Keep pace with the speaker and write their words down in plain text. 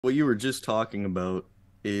what you were just talking about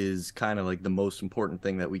is kind of like the most important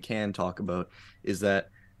thing that we can talk about is that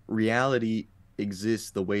reality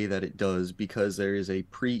exists the way that it does because there is a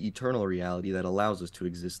pre-eternal reality that allows us to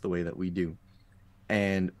exist the way that we do.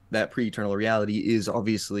 And that pre-eternal reality is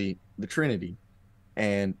obviously the Trinity.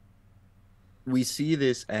 And we see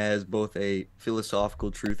this as both a philosophical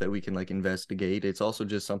truth that we can like investigate. It's also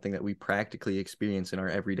just something that we practically experience in our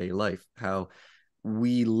everyday life, how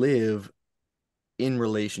we live in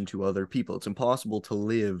relation to other people. It's impossible to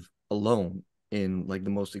live alone in like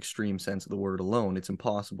the most extreme sense of the word alone. It's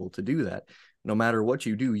impossible to do that. No matter what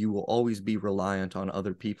you do, you will always be reliant on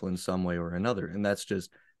other people in some way or another. And that's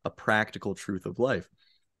just a practical truth of life.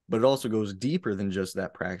 But it also goes deeper than just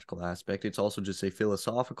that practical aspect. It's also just a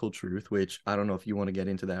philosophical truth, which I don't know if you want to get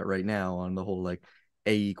into that right now on the whole like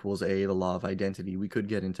A equals A, the law of identity. We could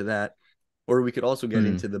get into that. Or we could also get Hmm.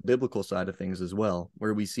 into the biblical side of things as well,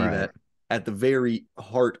 where we see Right. that at the very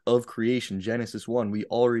heart of creation, Genesis 1, we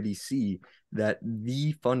already see that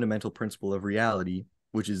the fundamental principle of reality,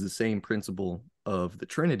 which is the same principle of the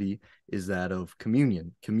Trinity, is that of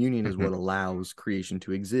communion. Communion is what Mhm. allows creation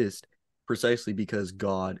to exist precisely because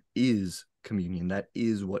God is communion. That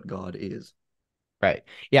is what God is. Right.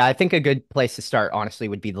 Yeah, I think a good place to start, honestly,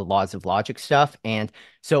 would be the laws of logic stuff. And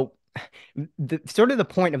so, the sort of the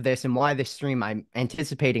point of this and why this stream I'm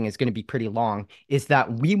anticipating is going to be pretty long is that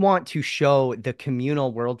we want to show the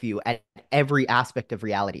communal worldview at every aspect of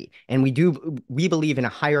reality. And we believe in a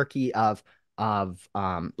hierarchy of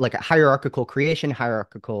like a hierarchical creation,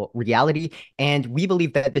 hierarchical reality, and we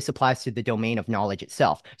believe that this applies to the domain of knowledge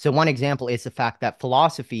itself. So one example is the fact that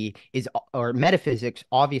philosophy is or metaphysics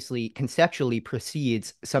obviously conceptually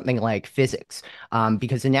precedes something like physics,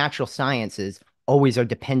 because the natural sciences always are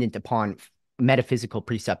dependent upon metaphysical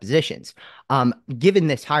presuppositions. Given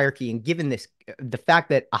this hierarchy and given this, the fact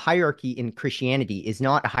that a hierarchy in Christianity is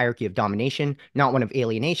not a hierarchy of domination, not one of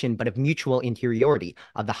alienation, but of mutual interiority,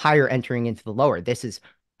 of the higher entering into the lower. This is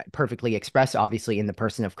perfectly expressed, obviously, in the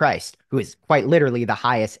person of Christ, who is quite literally the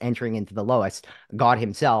highest entering into the lowest, God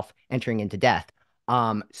himself entering into death.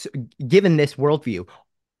 So given this worldview,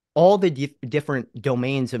 all the different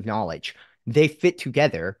domains of knowledge they fit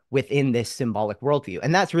together within this symbolic worldview.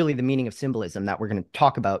 And that's really the meaning of symbolism that we're going to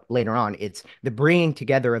talk about later on. It's the bringing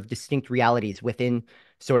together of distinct realities within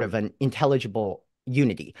sort of an intelligible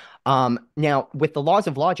unity. Now, with the laws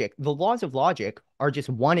of logic are just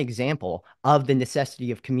one example of the necessity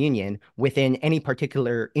of communion within any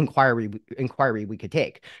particular inquiry we could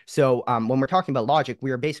take. So, when we're talking about logic, we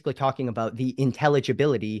are basically talking about the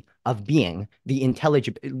intelligibility of being,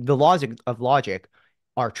 the laws of logic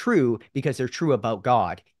are true because they're true about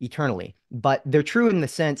God eternally, but they're true in the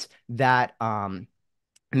sense that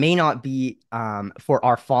may not be for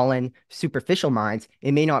our fallen superficial minds,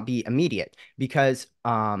 it may not be immediate because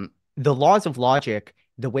the laws of logic,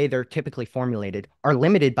 the way they're typically formulated, are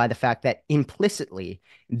limited by the fact that implicitly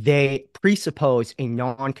they presuppose a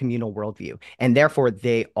non-communal worldview, and therefore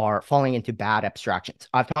they are falling into bad abstractions.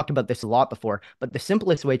 I've talked about this a lot before, but the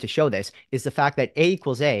simplest way to show this is the fact that A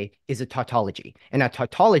equals A is a tautology, and a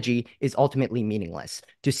tautology is ultimately meaningless.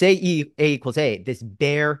 To say A equals A, this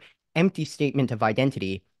bare empty statement of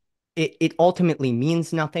identity, it ultimately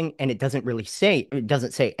means nothing and it doesn't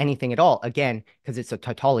say anything at all, again, because it's a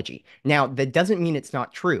tautology. Now, that doesn't mean it's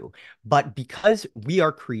not true, but because we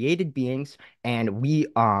are created beings and we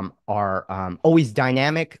are always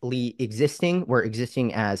dynamically existing, we're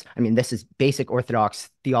existing as, I mean, this is basic Orthodox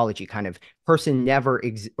theology kind of person never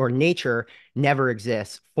or nature never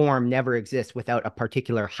exists, form never exists without a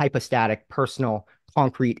particular hypostatic, personal,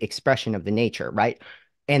 concrete expression of the nature, right?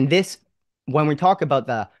 And this, when we talk about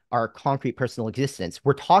the our concrete personal existence,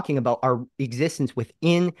 we're talking about our existence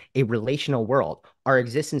within a relational world, our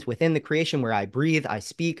existence within the creation where I breathe, I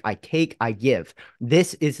speak, I take, I give.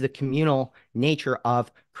 This is the communal nature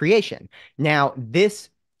of creation. Now, this,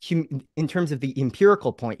 in terms of the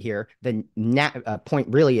empirical point here, the point,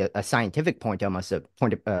 really a scientific point, almost a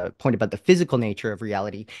point about the physical nature of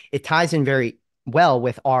reality, it ties in very well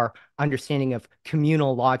with our understanding of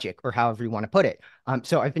communal logic, or however you want to put it.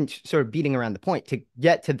 So I've been sort of beating around the point to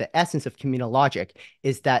get to the essence of communal logic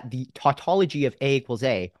is that the tautology of A equals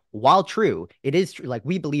A, while true, it is true. Like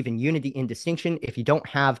we believe in unity in distinction. If you don't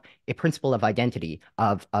have a principle of identity,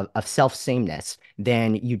 of self-sameness,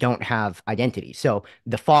 then you don't have identity. So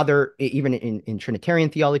the Father, even in Trinitarian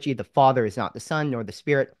theology, the Father is not the Son nor the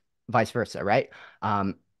Spirit, vice versa, right?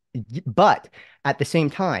 Um, but at the same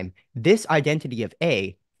time, this identity of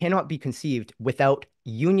A cannot be conceived without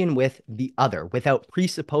union with the other, without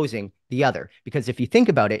presupposing the other. Because if you think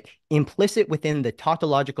about it, implicit within the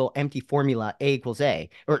tautological empty formula A equals A,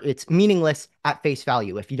 or it's meaningless at face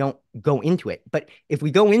value if you don't go into it. But if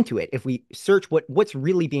we go into it, if we search what's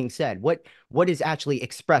really being said, what is actually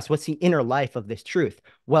expressed, what's the inner life of this truth?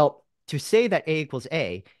 Well, to say that A equals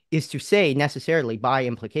A is to say necessarily by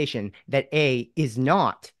implication that A is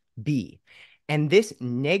not B. And this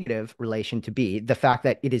negative relation to B, the fact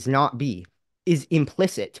that it is not B, is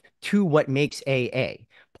implicit to what makes A A.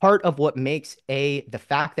 Part of what makes A the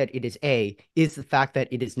fact that it is the fact that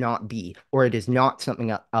it is not B or it is not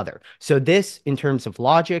something other. So this, in terms of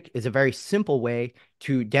logic, is a very simple way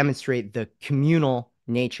to demonstrate the communal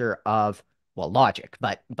nature of, well, logic,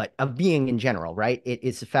 but of being in general, right? It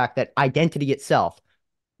is the fact that identity itself,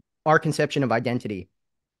 our conception of identity,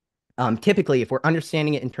 typically, if we're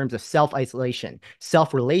understanding it in terms of self-isolation,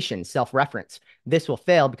 self-relation, self-reference, this will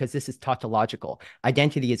fail because this is tautological.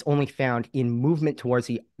 Identity is only found in movement towards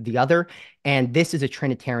the other, and this is a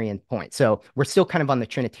Trinitarian point. So we're still kind of on the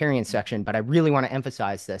Trinitarian section, but I really want to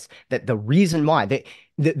emphasize this, that the reason why,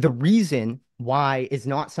 the reason why is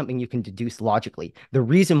not something you can deduce logically. The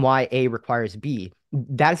reason why A requires B,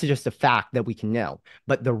 that's just a fact that we can know.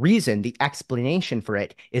 But the reason, the explanation for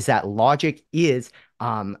it is that logic is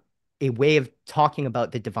a way of talking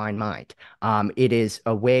about the divine mind. It is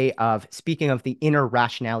a way of speaking of the inner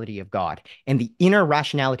rationality of God. And the inner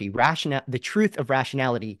rationality, the truth of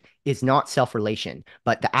rationality is not self-relation,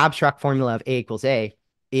 but the abstract formula of A equals A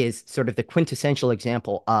is sort of the quintessential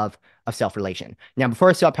example of self-relation. Now, before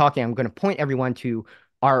I stop talking, I'm going to point everyone to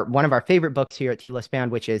one of our favorite books here at Telos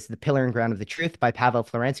Band, which is The Pillar and Ground of the Truth by Pavel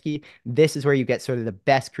Florensky. This is where you get sort of the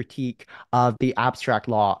best critique of the abstract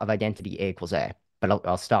law of identity A equals A. But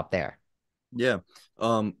I'll stop there. Yeah.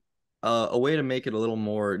 Um, a way to make it a little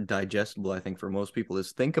more digestible, I think, for most people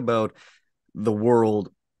is think about the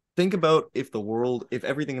world. Think about if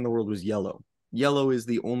everything in the world was yellow. Yellow is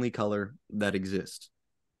the only color that exists.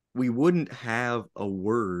 We wouldn't have a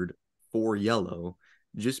word for yellow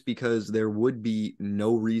just because there would be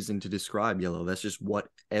no reason to describe yellow. That's just what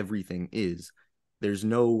everything is. There's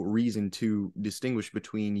no reason to distinguish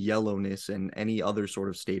between yellowness and any other sort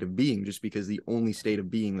of state of being just because the only state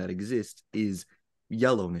of being that exists is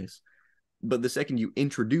yellowness. But the second you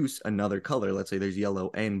introduce another color, let's say there's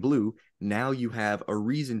yellow and blue, now you have a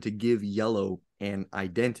reason to give yellow an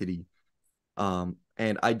identity.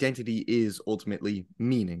 And identity is ultimately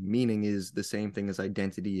meaning. Meaning is the same thing as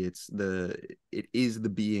identity. It is the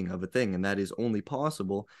being of a thing, and that is only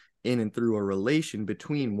possible in and through a relation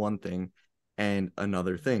between one thing and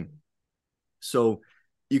another thing. So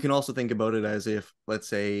you can also think about it as if, let's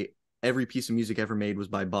say, every piece of music ever made was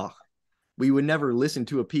by Bach. We would never listen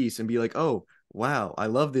to a piece and be like, oh, wow, I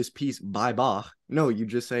love this piece by Bach. No, you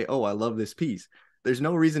just say, oh, I love this piece. There's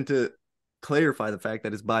no reason to clarify the fact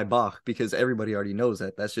that it's by Bach because everybody already knows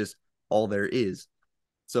that. That's just all there is.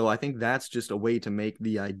 So I think that's just a way to make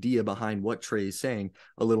the idea behind what Trey is saying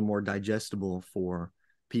a little more digestible for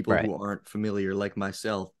people Right. who aren't familiar, like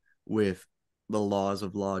myself, with the laws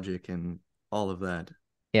of logic and all of that.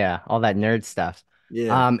 Yeah, all that nerd stuff.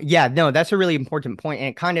 Yeah. Yeah, no, that's a really important point. And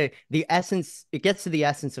it kind of it gets to the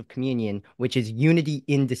essence of communion, which is unity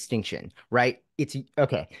in distinction, right? It's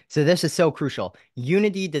okay. So this is so crucial.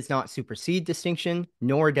 Unity does not supersede distinction,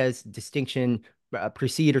 nor does distinction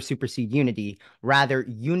precede or supersede unity. Rather,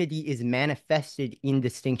 unity is manifested in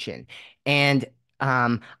distinction. And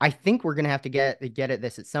I think we're gonna have to get at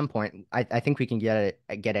this at some point. I think we can get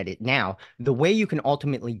at it now. The way you can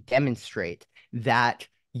ultimately demonstrate that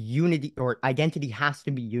unity or identity has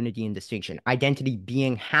to be unity and distinction. Identity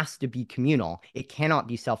being has to be communal. It cannot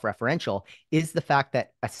be self-referential, is the fact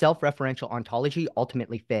that a self-referential ontology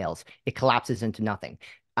ultimately fails. It collapses into nothing.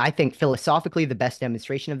 I think philosophically, the best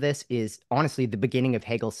demonstration of this is honestly the beginning of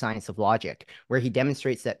Hegel's Science of Logic, where he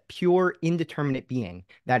demonstrates that pure indeterminate being,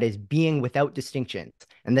 that is being without distinctions,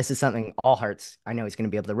 and this is something Allhart's, I know he's going to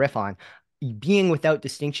be able to riff on, being without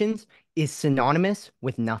distinctions is synonymous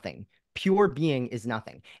with nothing. Pure being is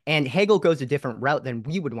nothing. And Hegel goes a different route than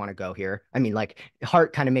we would want to go here. I mean, like,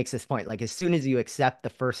 Hart kind of makes this point. Like, as soon as you accept the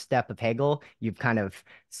first step of Hegel, you've kind of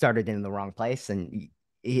started in the wrong place. And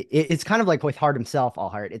it's kind of like with Hart himself, all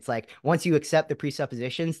Hart. It's like once you accept the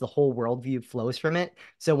presuppositions, the whole worldview flows from it.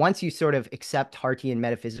 So once you sort of accept Hartian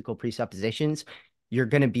metaphysical presuppositions, you're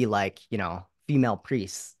going to be like, female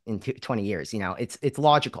priests in 20 years. It's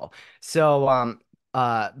logical. So,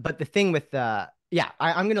 but the thing with yeah,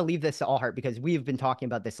 I'm going to leave this to Allhart because we've been talking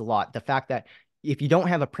about this a lot. The fact that if you don't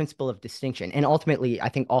have a principle of distinction, and ultimately, I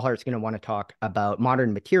think Allhart's going to want to talk about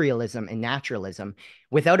modern materialism and naturalism.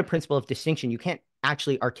 Without a principle of distinction, you can't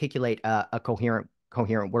actually articulate a coherent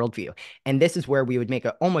coherent worldview. And this is where we would make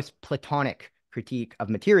an almost Platonic critique of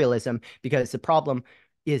materialism, because the problem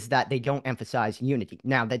is that they don't emphasize unity.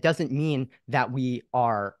 Now, that doesn't mean that we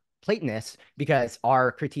are Platonists, because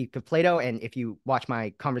our critique of Plato, and if you watch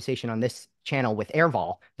my conversation on this channel with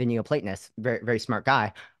Erval, the Neoplatonist, very, very smart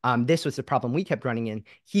guy, this was the problem we kept running in.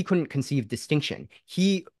 He couldn't conceive distinction.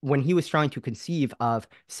 When he was trying to conceive of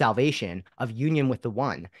salvation, of union with the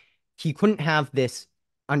one, he couldn't have this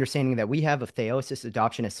understanding that we have of theosis,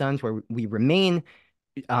 adoption as sons, where we remain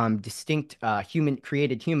distinct human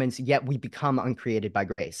created humans, yet we become uncreated by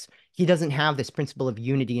grace. He doesn't have this principle of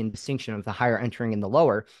unity and distinction of the higher entering in the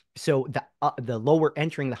lower. So the lower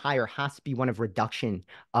entering the higher has to be one of reduction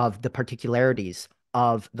of the particularities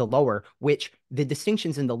of the lower, which the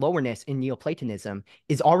distinctions in the lowerness in Neoplatonism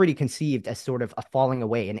is already conceived as sort of a falling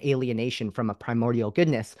away, an alienation from a primordial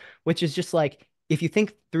goodness, which is just like, if you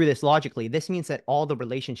think through this logically, this means that all the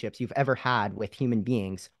relationships you've ever had with human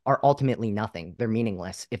beings are ultimately nothing. They're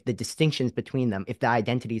meaningless. If the distinctions between them, if the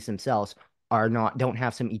identities themselves don't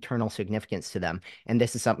have some eternal significance to them. And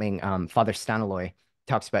this is something Father Staniloy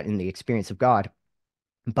talks about in The Experience of God.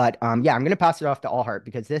 But yeah, I'm going to pass it off to Allhart,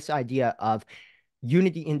 because this idea of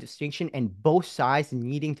unity in distinction and both sides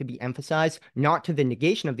needing to be emphasized, not to the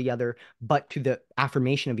negation of the other, but to the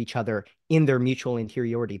affirmation of each other in their mutual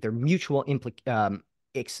interiority, their mutual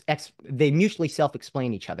they mutually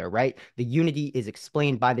self-explain each other, right? The unity is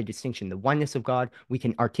explained by the distinction. The oneness of God we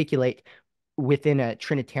can articulate within a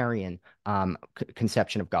Trinitarian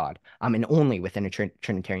conception of God, and only within a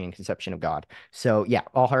Trinitarian conception of God. So yeah,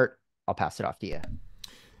 Allhart, I'll pass it off to you.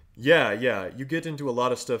 Yeah. You get into a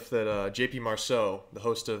lot of stuff that J.P. Marceau, the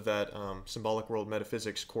host of that Symbolic World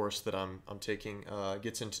Metaphysics course that I'm taking,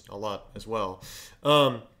 gets into a lot as well.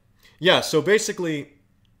 So basically,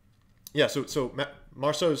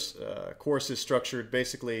 Marceau's course is structured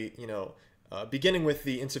basically, beginning with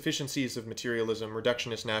the insufficiencies of materialism,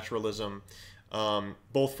 reductionist naturalism,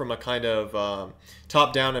 both from a kind of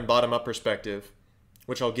top-down and bottom-up perspective,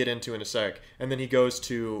 which I'll get into in a sec, and then he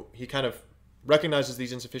kind of recognizes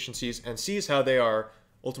these insufficiencies and sees how they are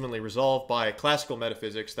ultimately resolved by classical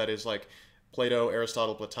metaphysics, that is like Plato,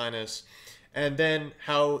 Aristotle, Plotinus, and then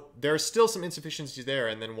how there are still some insufficiencies there,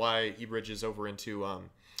 and then why he bridges over into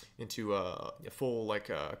a full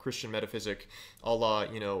Christian metaphysic, a la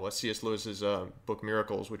C.S. Lewis's book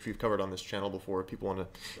Miracles, which we've covered on this channel before if people want to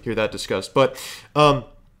hear that discussed. But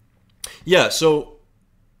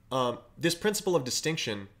this principle of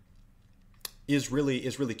distinction is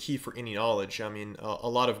really key for any knowledge. I mean, a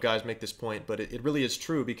lot of guys make this point, but it really is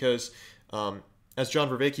true, because as John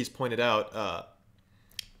Vervaeke's pointed out,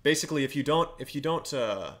 basically if you don't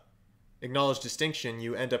acknowledge distinction,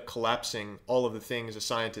 you end up collapsing all of the things a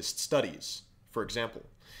scientist studies, for example,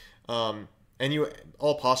 and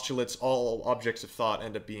all postulates, all objects of thought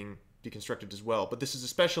end up being deconstructed as well. But this is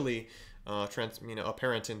especially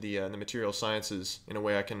apparent in the material sciences in a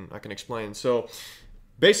way I can explain. So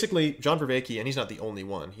basically, John Vervaeke, and he's not the only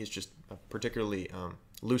one, he's just a particularly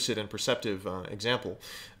lucid and perceptive example.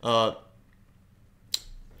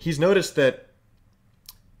 He's noticed that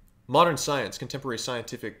modern science, contemporary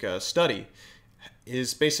scientific study,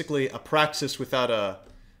 is basically a praxis without a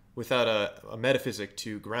metaphysic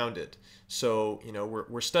to ground it. So,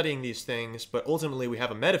 we're studying these things, but ultimately we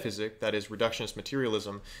have a metaphysic, that is reductionist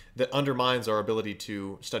materialism, that undermines our ability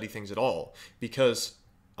to study things at all, because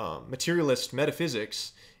materialist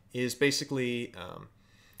metaphysics is basically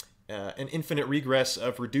an infinite regress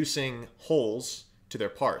of reducing wholes to their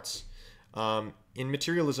parts. In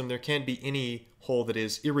materialism, there can't be any whole that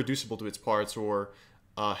is irreducible to its parts, or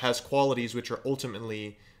has qualities which are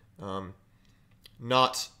ultimately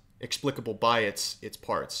not explicable by its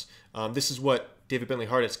parts. This is what David Bentley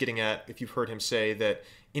Hart is getting at, if you've heard him say that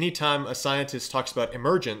anytime a scientist talks about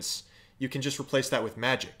emergence, you can just replace that with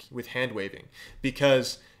magic, with hand waving,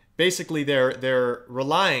 because basically they're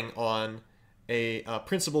relying on a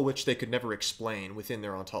principle which they could never explain within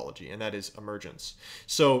their ontology, and that is emergence.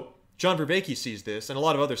 So John Vervaeke sees this, and a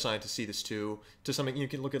lot of other scientists see this too. To something you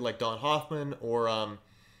can look at like Don Hoffman or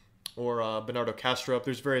Bernardo Kastrup.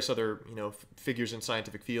 There's various other figures in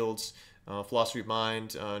scientific fields, philosophy of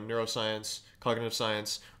mind, neuroscience, cognitive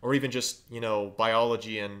science, or even just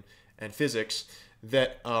biology and physics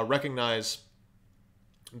that recognize.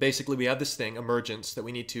 Basically, we have this thing, emergence, that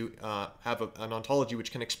we need to have an ontology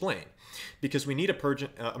which can explain, because we need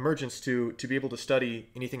emergence to be able to study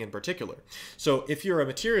anything in particular. So if you're a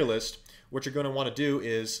materialist, what you're going to want to do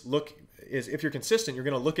is if you're consistent, you're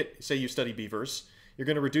going to look at, say you study beavers, You're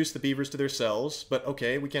going to reduce the beavers to their cells, but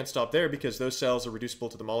okay, we can't stop there because those cells are reducible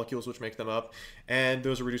to the molecules which make them up, and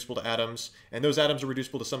those are reducible to atoms, and those atoms are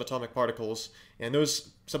reducible to subatomic particles, and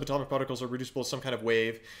those subatomic particles are reducible to some kind of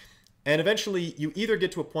wave. And eventually, you either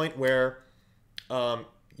get to a point where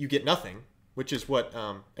you get nothing, which is what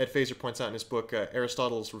Ed Feser points out in his book,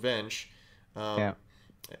 Aristotle's Revenge. Yeah.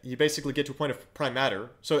 You basically get to a point of prime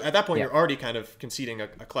matter. So at that point, Yeah. you're already kind of conceding a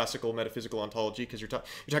classical metaphysical ontology because you're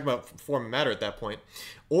talking about form and matter at that point.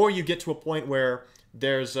 Or you get to a point where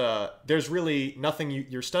there's really nothing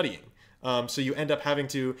you're studying. So you end up having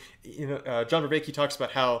to, John Vervaeke talks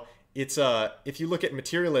about how it's if you look at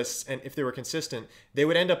materialists and if they were consistent, they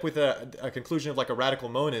would end up with a conclusion of like a radical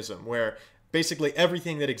monism, where basically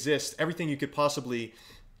everything that exists, everything you could possibly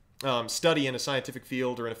study in a scientific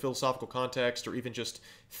field or in a philosophical context or even just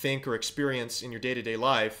think or experience in your day-to-day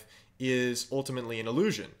life is ultimately an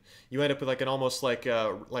illusion. You end up with like an almost like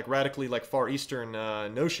radically like Far Eastern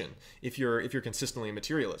notion if you're consistently a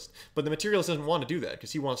materialist. But the materialist doesn't want to do that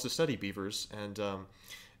because he wants to study beavers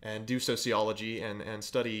and do sociology and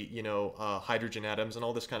study hydrogen atoms and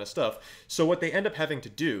all this kind of stuff. So what they end up having to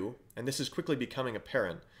do, and this is quickly becoming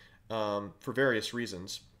apparent for various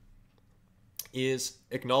reasons, is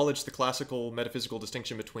acknowledge the classical metaphysical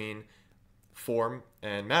distinction between form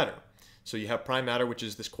and matter. So you have prime matter, which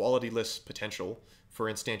is this qualityless potential for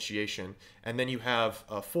instantiation, and then you have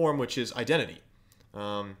form, which is identity,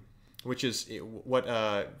 which is what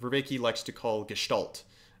Vervaeke likes to call Gestalt,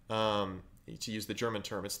 to use the German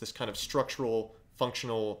term. It's this kind of structural,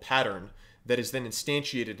 functional pattern that is then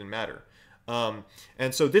instantiated in matter.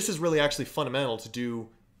 And so this is really actually fundamental to do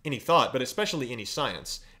any thought, but especially any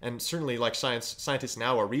science. And certainly, like scientists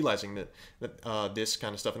now are realizing that this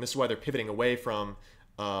kind of stuff, and this is why they're pivoting away from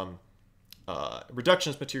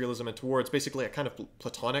reductionist materialism and towards basically a kind of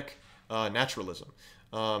Platonic naturalism.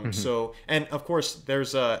 So, and of course,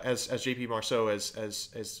 there's as J.P. Marceau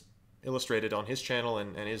as illustrated on his channel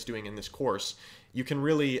and is doing in this course, you can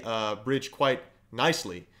really bridge quite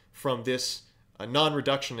nicely from this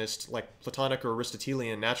non-reductionist, like Platonic or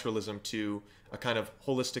Aristotelian naturalism to a kind of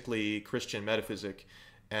holistically Christian metaphysic,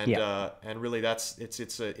 and really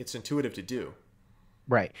it's intuitive to do.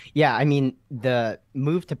 Right. Yeah. I mean, the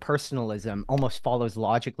move to personalism almost follows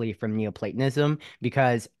logically from Neoplatonism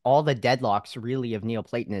because all the deadlocks really of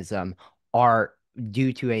Neoplatonism are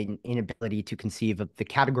due to an inability to conceive of the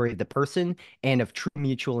category of the person and of true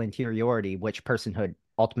mutual interiority, which personhood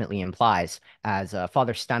ultimately implies, as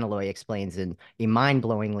Father Staniloy explains in a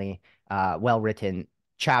mind-blowingly well-written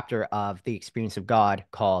chapter of the experience of God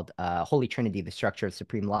called Holy Trinity, the Structure of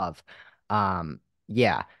Supreme Love.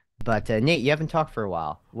 Yeah. But Nate, you haven't talked for a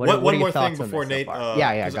while. What are One your more thing thoughts on before this so Nate, far?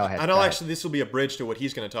 Yeah, go ahead. and Go I'll ahead. actually, this will be a bridge to what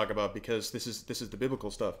he's going to talk about because this is the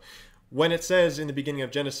biblical stuff. When it says in the beginning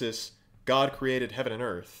of Genesis, God created heaven and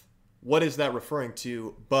earth, what is that referring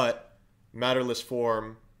to but matterless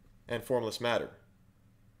form and formless matter?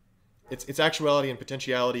 It's actuality and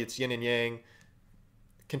potentiality. It's yin and yang.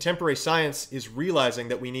 Contemporary science is realizing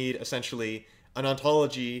that we need essentially an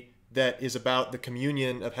ontology that is about the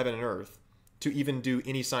communion of heaven and earth to even do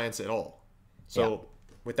any science at all. So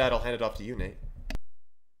with that, I'll hand it off to you, Nate.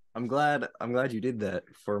 I'm glad you did that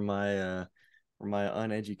for my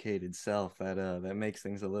uneducated self. That makes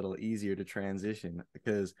things a little easier to transition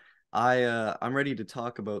because I'm ready to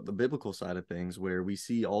talk about the biblical side of things, where we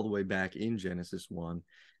see all the way back in Genesis 1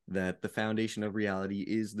 that the foundation of reality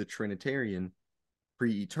is the Trinitarian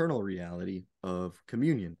pre-eternal reality of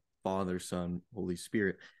communion, Father, Son, Holy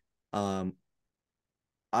Spirit.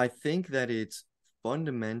 I think that it's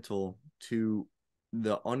fundamental to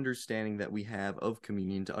the understanding that we have of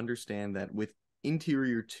communion to understand that with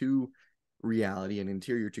interior to reality and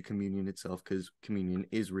interior to communion itself, because communion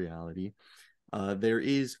is reality, there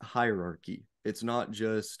is hierarchy. It's not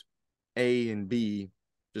just A and B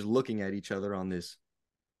just looking at each other on this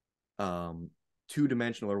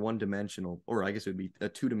two-dimensional or one-dimensional, or I guess it would be a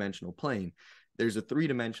two-dimensional plane. There's a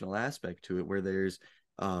three-dimensional aspect to it where there's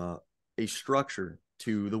a structure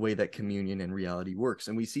to the way that communion and reality works.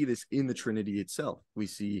 And we see this in the Trinity itself. We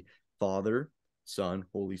see Father, Son,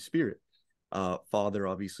 Holy Spirit. Father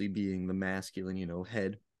obviously being the masculine,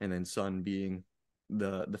 head, and then Son being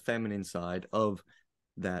the feminine side of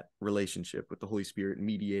that relationship, with the Holy Spirit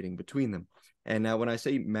mediating between them. And now when I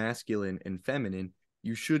say masculine and feminine,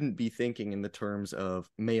 you shouldn't be thinking in the terms of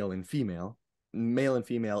male and female. Male and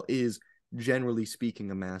female is, generally speaking,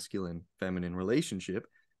 a masculine-feminine relationship,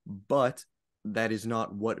 but that is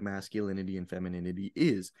not what masculinity and femininity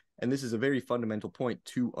is. And this is a very fundamental point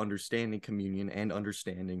to understanding communion and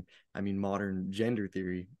understanding, modern gender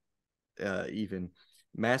theory, even,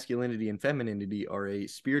 masculinity and femininity are a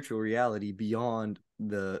spiritual reality beyond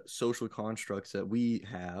the social constructs that we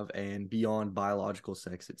have and beyond biological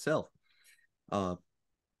sex itself. Uh,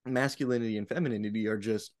 Masculinity and femininity are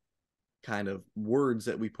just kind of words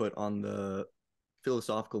that we put on the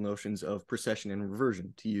philosophical notions of precession and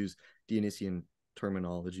reversion, to use Dionysian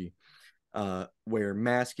terminology, where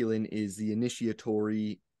masculine is the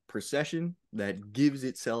initiatory precession that gives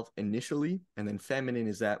itself initially, and then feminine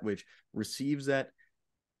is that which receives that,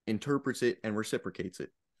 interprets it, and reciprocates it.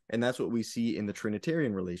 And that's what we see in the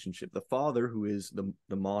Trinitarian relationship. The Father, who is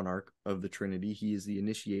the monarch of the Trinity, he is the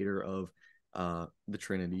initiator of the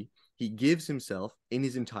Trinity. He gives himself in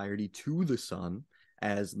his entirety to the Son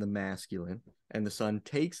as the masculine, and the Son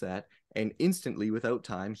takes that, and instantly, without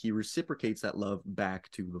time, he reciprocates that love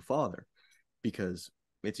back to the Father, because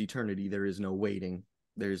it's eternity. There is no waiting.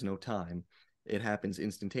 There is no time. It happens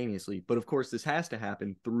instantaneously. But of course, this has to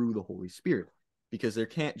happen through the Holy Spirit, because there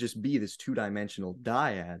can't just be this two-dimensional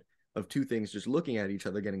dyad of two things just looking at each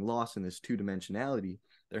other, getting lost in this two-dimensionality.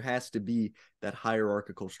 There has to be that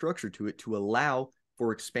hierarchical structure to it to allow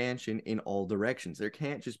for expansion in all directions. There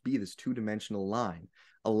can't just be this two-dimensional line.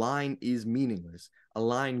 A line is meaningless. A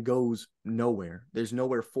line goes nowhere. There's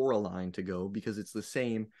nowhere for a line to go, because it's the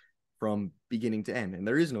same from beginning to end. And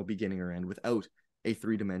there is no beginning or end without a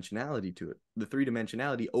three-dimensionality to it. The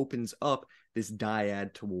three-dimensionality opens up this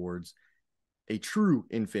dyad towards a true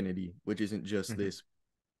infinity, which isn't just this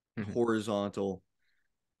horizontal,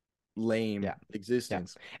 lame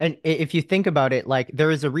existence. And if you think about it, like,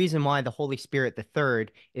 there is a reason why the Holy Spirit, the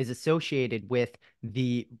third, is associated with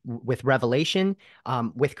revelation,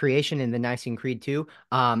 with creation in the Nicene Creed too,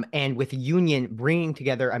 and with union, bringing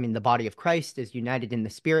together. I mean, the body of Christ is united in the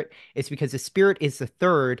Spirit. It's because the Spirit is the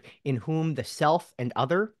third, in whom the self and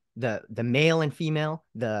other, the male and female,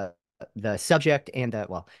 the subject and the,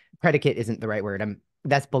 well, predicate isn't the right word.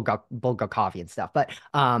 That's Bulgakovian stuff. But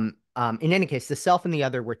in any case, the self and the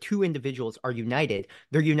other, where two individuals are united,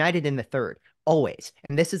 they're united in the third, always.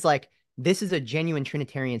 And this is a genuine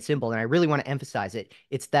Trinitarian symbol, and I really want to emphasize it.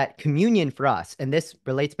 It's that communion for us, and this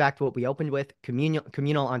relates back to what we opened with.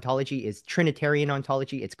 Communal ontology is Trinitarian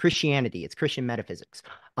ontology. It's Christianity. It's Christian metaphysics.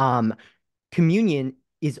 Communion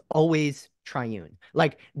is always triune.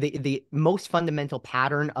 Like, the most fundamental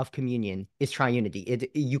pattern of communion is triunity.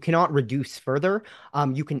 You cannot reduce further.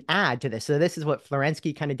 You can add to this. So this is what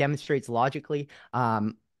Florensky kind of demonstrates logically,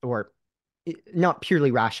 or not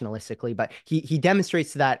purely rationalistically, but he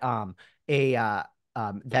demonstrates that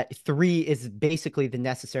that three is basically the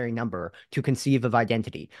necessary number to conceive of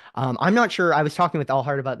identity. I'm not sure. I was talking with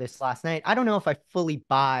Allhart about this last night. I don't know if I fully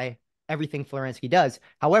buy everything Florensky does.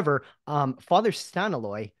 However, Father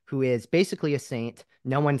Staniloy, who is basically a saint,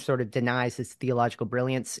 no one sort of denies his theological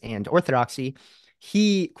brilliance and orthodoxy.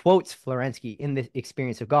 He quotes Florensky in the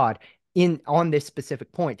Experience of God on this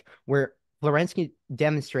specific point, where Florensky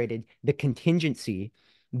demonstrated the contingency,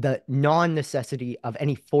 the non-necessity of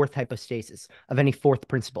any fourth hypostasis, of any fourth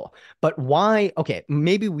principle. But why? Okay,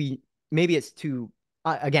 maybe it's too.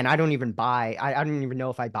 Again, I don't even know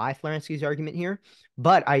if I buy Florensky's argument here,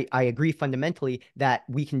 but I agree fundamentally that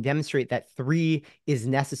we can demonstrate that three is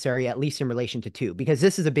necessary, at least in relation to two, because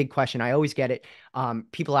this is a big question. I always get it.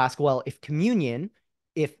 People ask, well, if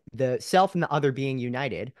the self and the other being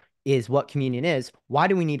united is what communion is, why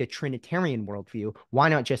do we need a Trinitarian worldview? Why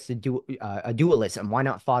not just a dualism? Why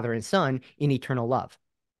not Father and Son in eternal love?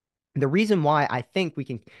 The reason why I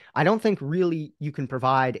don't think really you can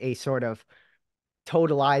provide a sort of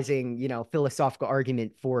totalizing, philosophical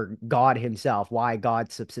argument for God himself, why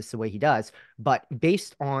God subsists the way he does. But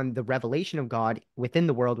based on the revelation of God within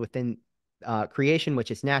the world, within creation,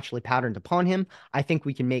 which is naturally patterned upon him, I think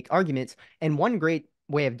we can make arguments. And one great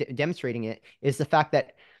way of demonstrating it is the fact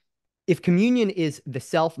that if communion is the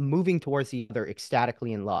self moving towards the other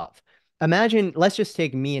ecstatically in love, imagine, let's just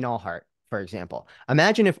take me and Allhart, for example.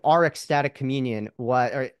 Imagine if our ecstatic communion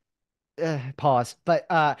was, pause, but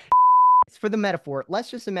for the metaphor, let's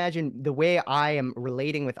just imagine the way I am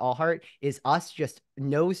relating with Allhart is us just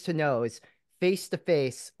nose to nose, face to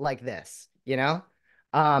face, like this,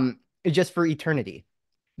 just for eternity.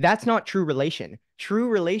 That's not true relation. True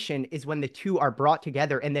relation is when the two are brought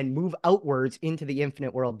together and then move outwards into the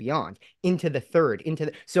infinite world beyond, into the third,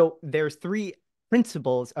 so there's three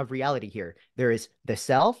principles of reality here. There is the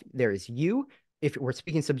self, there is you. If we're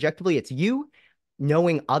speaking subjectively, it's you,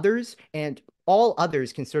 knowing others, and all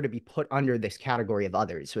others can sort of be put under this category of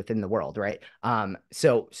others within the world, right? But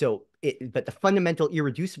the fundamental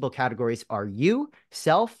irreducible categories are you,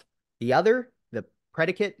 self, the other, the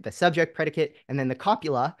predicate, the subject predicate, and then the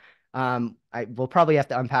copula, I will probably have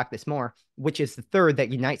to unpack this more, which is the third that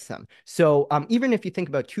unites them. So even if you think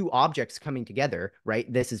about two objects coming together,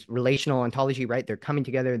 right? This is relational ontology, right? They're coming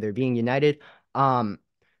together, they're being united. Um,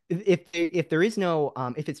 if there is no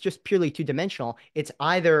if it's just purely two-dimensional, it's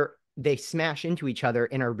either they smash into each other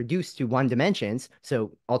and are reduced to one dimensions,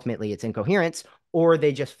 so ultimately it's incoherence, or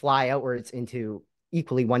they just fly outwards into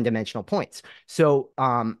equally one-dimensional points. So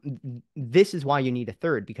this is why you need a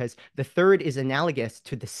third, because the third is analogous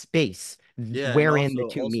to the space Yeah, and wherein the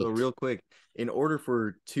also two also meet. real quick, in order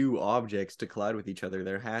for two objects to collide with each other,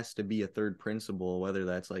 there has to be a third principle, whether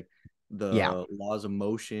that's like Yeah, the laws of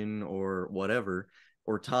motion or whatever,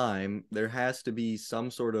 or time. There has to be some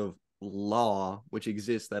sort of law which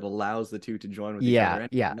exists that allows the two to join with each other. yeah, And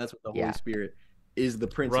yeah, that's what the Holy yeah, Spirit is the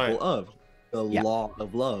Right. principle of, the yeah. law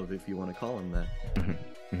of love, if you want to call him that. Mhm,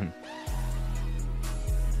 mhm.